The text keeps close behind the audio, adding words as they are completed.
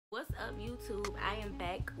What's up, YouTube? I am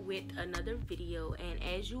back with another video, and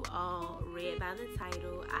as you all read by the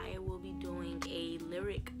title, I will be doing a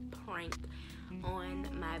lyric prank on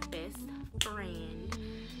my best friend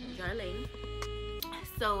Jarlene.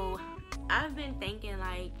 So I've been thinking,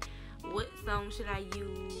 like, what song should I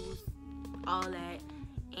use, all that,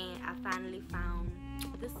 and I finally found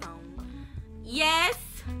the song. Yes,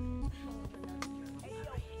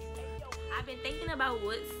 I've been thinking about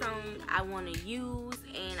what song I want to use,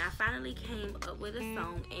 and I finally came up with a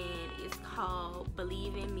song, and it's called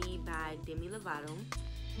Believe in Me by Demi Lovato.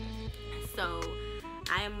 So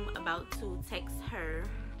I am about to text her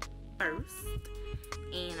first,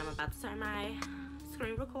 and I'm about to turn my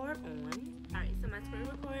screen record on. Alright, so my screen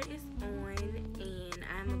record is on, and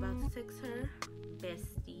I'm about to text her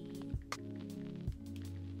bestie.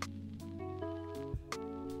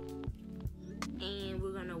 And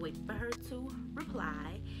we're gonna wait for her to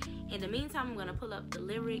reply. In the meantime, I'm gonna pull up the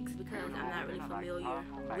lyrics because I'm not really familiar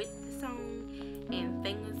with the song, and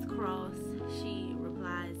fingers crossed she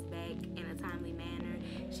replies back in a timely manner.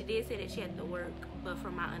 She did say that she had to work, but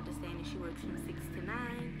from my understanding she works from 6 to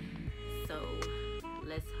 9, so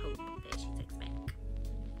let's hope that she texts back.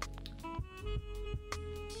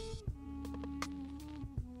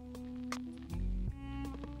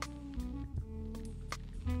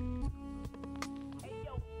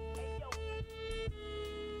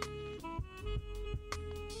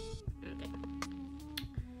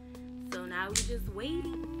 Now we're just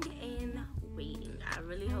waiting and waiting. I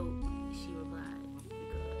really hope she replies because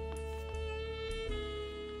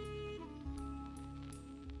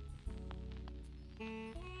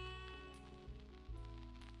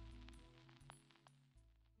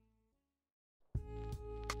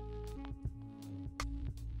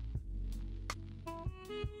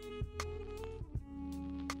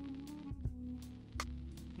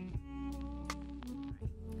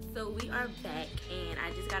so we are back, and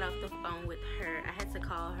I just got off the phone with her. I had to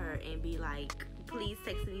call her and be like, please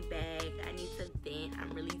text me back. I need to vent.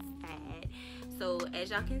 I'm really sad. So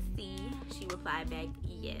as y'all can see, she replied back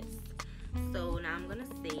yes. So now I'm gonna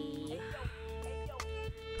say,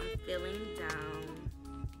 I'm feeling down.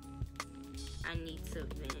 I need to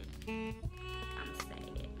vent. I'm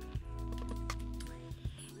sad.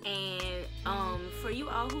 And for you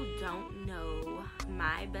all who don't know,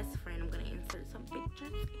 my best friend, I'm gonna insert some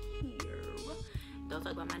pictures here. Don't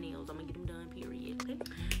talk about my nails, I'm gonna get them done, period. Okay,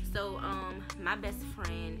 so my best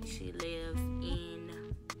friend, she lives in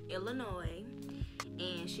Illinois,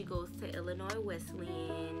 and she goes to Illinois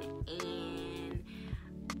Wesleyan, and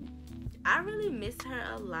I really miss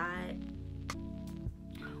her a lot.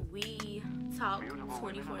 We talk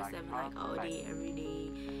 24/7, like all day, every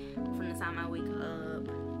day, from the time I wake up,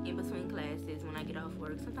 in between classes, when I get off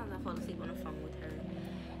work. Sometimes I fall asleep on the phone with her.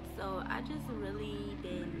 So I just really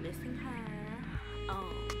been missing her.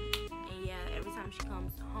 And yeah, every time she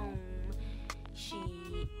comes home,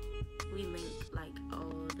 we link like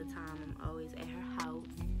all the time. I'm always at her house.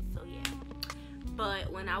 So yeah.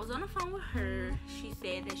 But when I was on the phone with her, she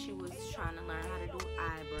said that she was trying to learn how to do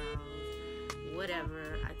eyebrows.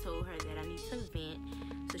 Whatever. I told her that I need to vent.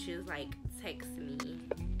 So she was like, text me.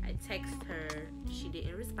 I text her. She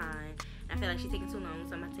didn't respond. I feel like she's taking too long,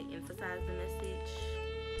 so I'm about to emphasize the message.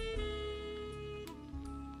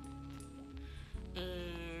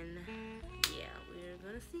 And yeah, we're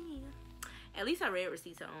gonna see. At least I read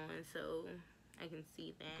receipts are on, so I can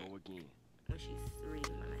see that when she's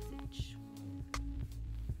reading my message.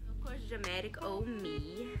 Of course, dramatic old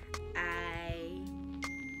me. I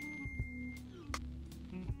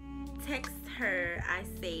text her. I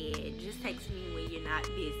said, just text me when you're not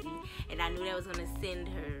busy, and I knew that was gonna send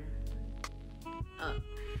her up.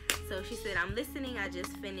 So she said, I'm listening, I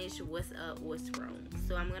just finished, what's up, what's wrong?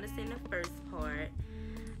 So I'm gonna send the first part.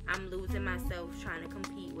 I'm losing myself trying to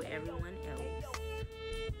compete with everyone else.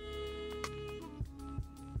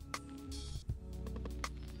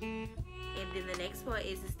 And then the next part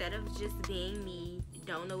is, instead of just being me,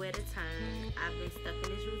 don't know where to turn. I've been stuck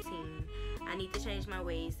in this routine. I need to change my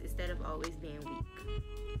ways instead of always being weak.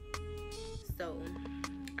 So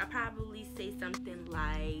I probably say something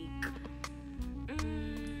like,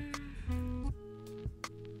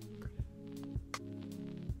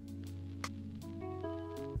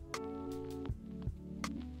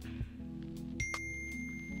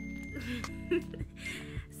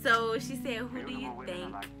 so she said, who do you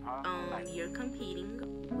think you're competing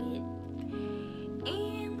with?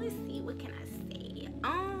 And let's see, what can I say?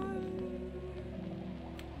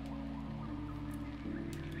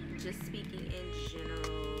 Just speaking in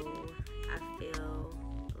general, I feel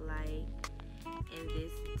like in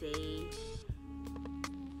this day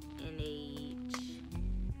and age,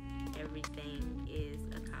 everything is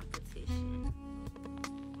a competition.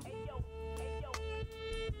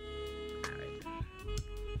 Alright.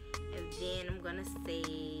 And then I'm gonna say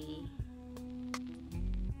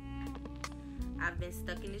I've been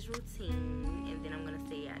stuck in this routine, and then I'm gonna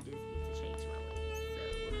say I just need to change my ways.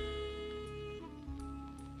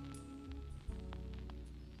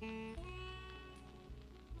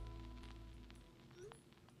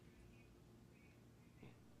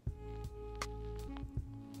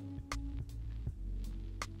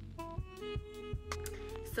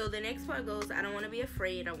 So the next part goes, I don't want to be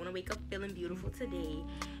afraid. I want to wake up feeling beautiful today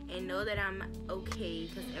and know that I'm okay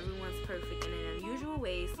because everyone's perfect in an unusual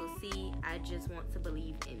way. So see, I just want to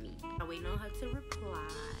believe in me. I'm waiting on her to reply.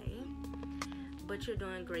 But you're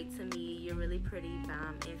doing great to me. You're really pretty,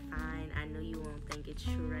 bomb, and fine. I know you won't think it's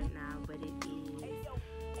true right now, but it is.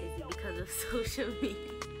 Is it because of social media?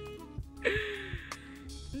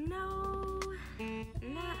 No,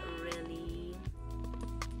 not really.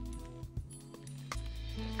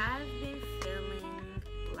 I've been feeling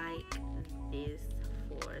like this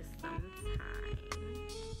for some time.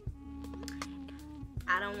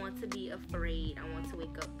 I don't want to be afraid. I want to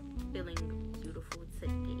wake up feeling beautiful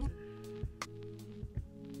today.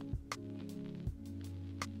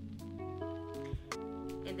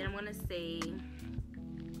 And then I'm gonna say,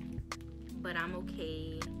 but I'm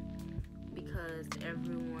okay because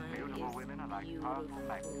everyone is beautiful.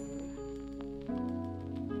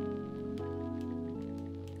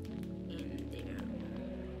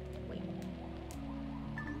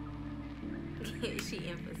 She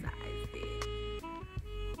emphasized it.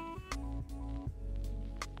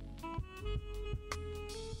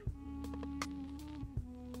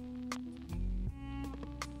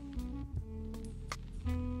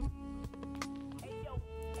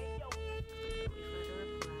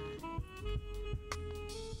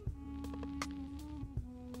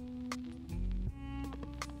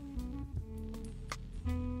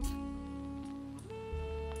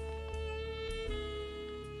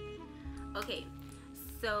 Okay,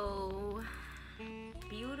 so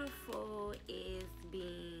beautiful is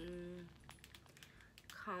being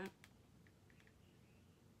comfortable.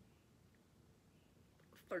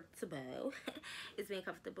 It's being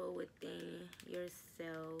comfortable within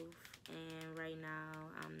yourself, and right now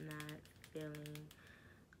I'm not feeling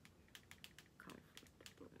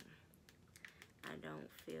comfortable. I don't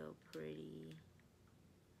feel pretty.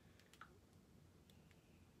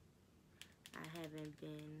 I haven't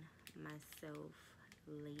been myself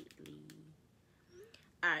lately.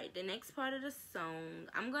 Alright, the next part of the song,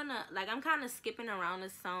 I'm kind of skipping around the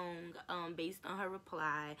song based on her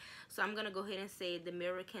reply. So I'm gonna go ahead and say the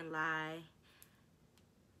mirror can lie,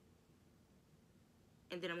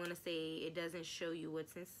 and then I'm gonna say it doesn't show you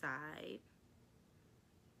what's inside.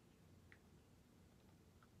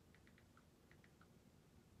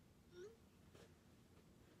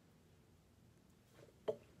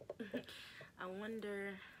 I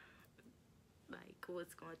wonder like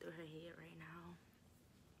what's going through her head right now.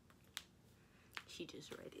 She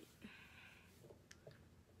just read it.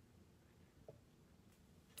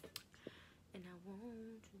 And I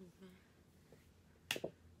won't do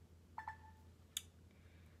that.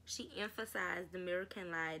 She emphasized the mirror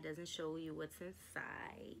can lie, it doesn't show you what's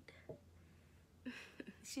inside.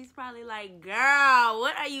 She's probably like, girl,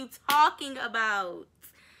 what are you talking about?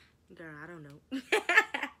 Girl, I don't know.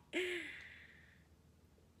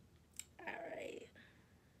 Alright.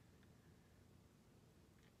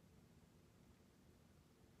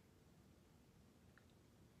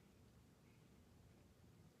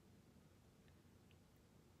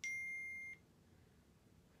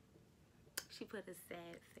 She put a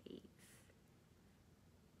sad face.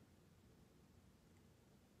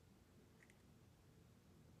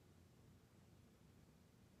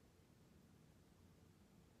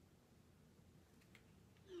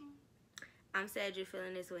 I'm sad you're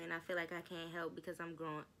feeling this way, and I feel like I can't help because I'm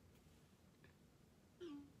growing.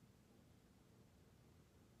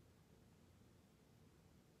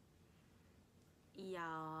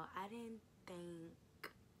 Y'all, I didn't think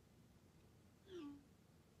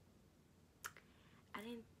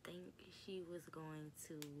she was going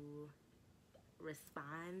to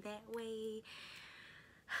respond that way.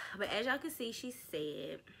 But as y'all can see, she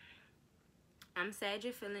said, I'm sad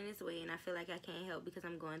you're feeling this way, and I feel like I can't help because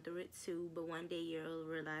I'm going through it too. But one day you'll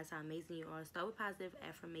realize how amazing you are. Start with positive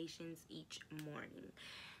affirmations each morning.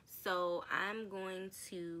 So I'm going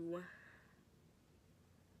to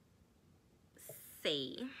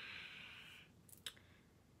say,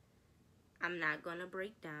 I'm not going to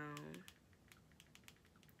break down.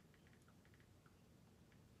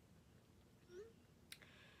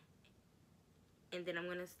 And then I'm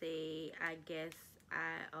gonna say, I guess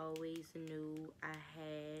I always knew I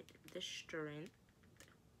had the strength.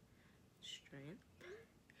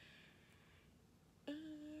 And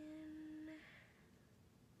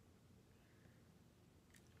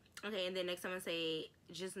okay, and then next I'm gonna say,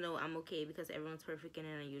 just know I'm okay because everyone's perfect in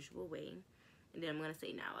an unusual way. And then I'm gonna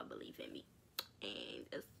say, now I believe in me. And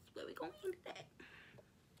that's where we gonna end that.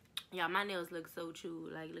 Y'all, my nails look so true.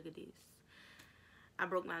 Like, look at this. I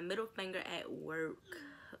broke my middle finger at work.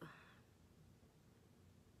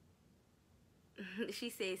 She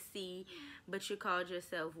said, see, but you called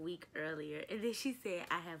yourself weak earlier. And then she said,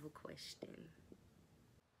 I have a question.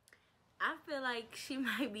 I feel like she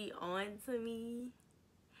might be on to me.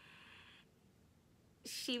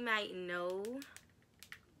 She might know.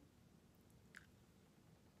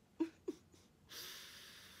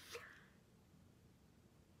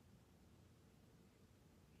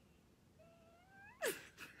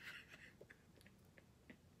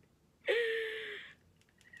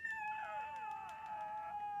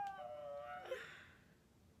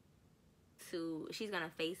 She's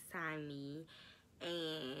gonna FaceTime me,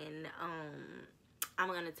 and I'm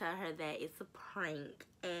gonna tell her that it's a prank,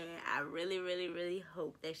 and I really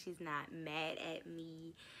hope that she's not mad at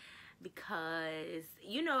me, because,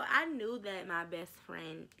 you know, I knew that my best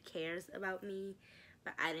friend cares about me,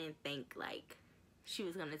 but I didn't think like she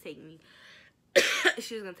was gonna take me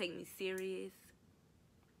she was gonna take me serious.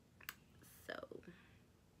 So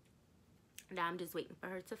now I'm just waiting for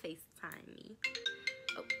her to FaceTime me.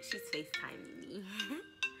 Oh, she's FaceTiming me.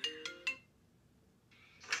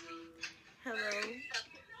 Hello?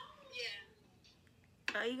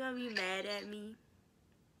 Yeah. Are you gonna be mad at me?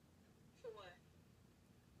 For what?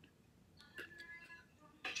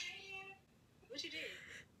 What you did?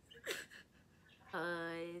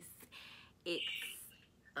 It's,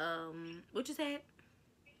 what you said?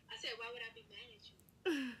 I said, why would I be mad at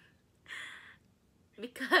you?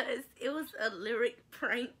 Because it was a lyric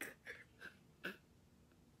prank.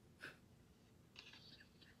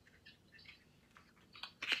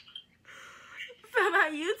 From my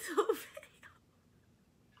YouTube video.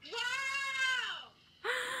 Wow!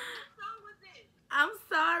 What song was this? I'm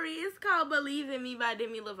sorry. It's called Believe in Me by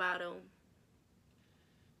Demi Lovato.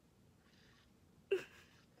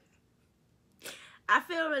 I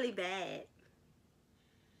feel really bad.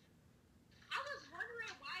 I was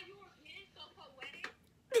wondering why you were being so poetic.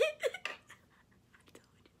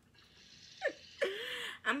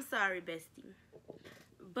 I'm sorry, bestie.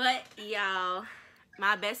 But, y'all,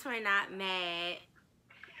 my best friend not mad.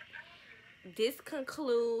 This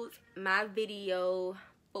concludes my video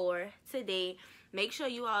for today. Make sure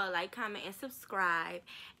you all like, comment, and subscribe.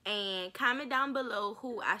 And comment down below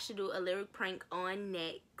who I should do a lyric prank on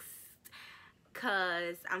next.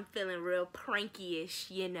 Because I'm feeling real pranky-ish,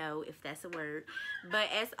 you know, if that's a word. But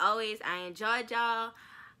as always, I enjoyed y'all.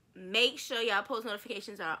 Make sure y'all post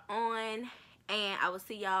notifications are on. And I will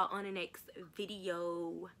see y'all on the next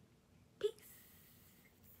video.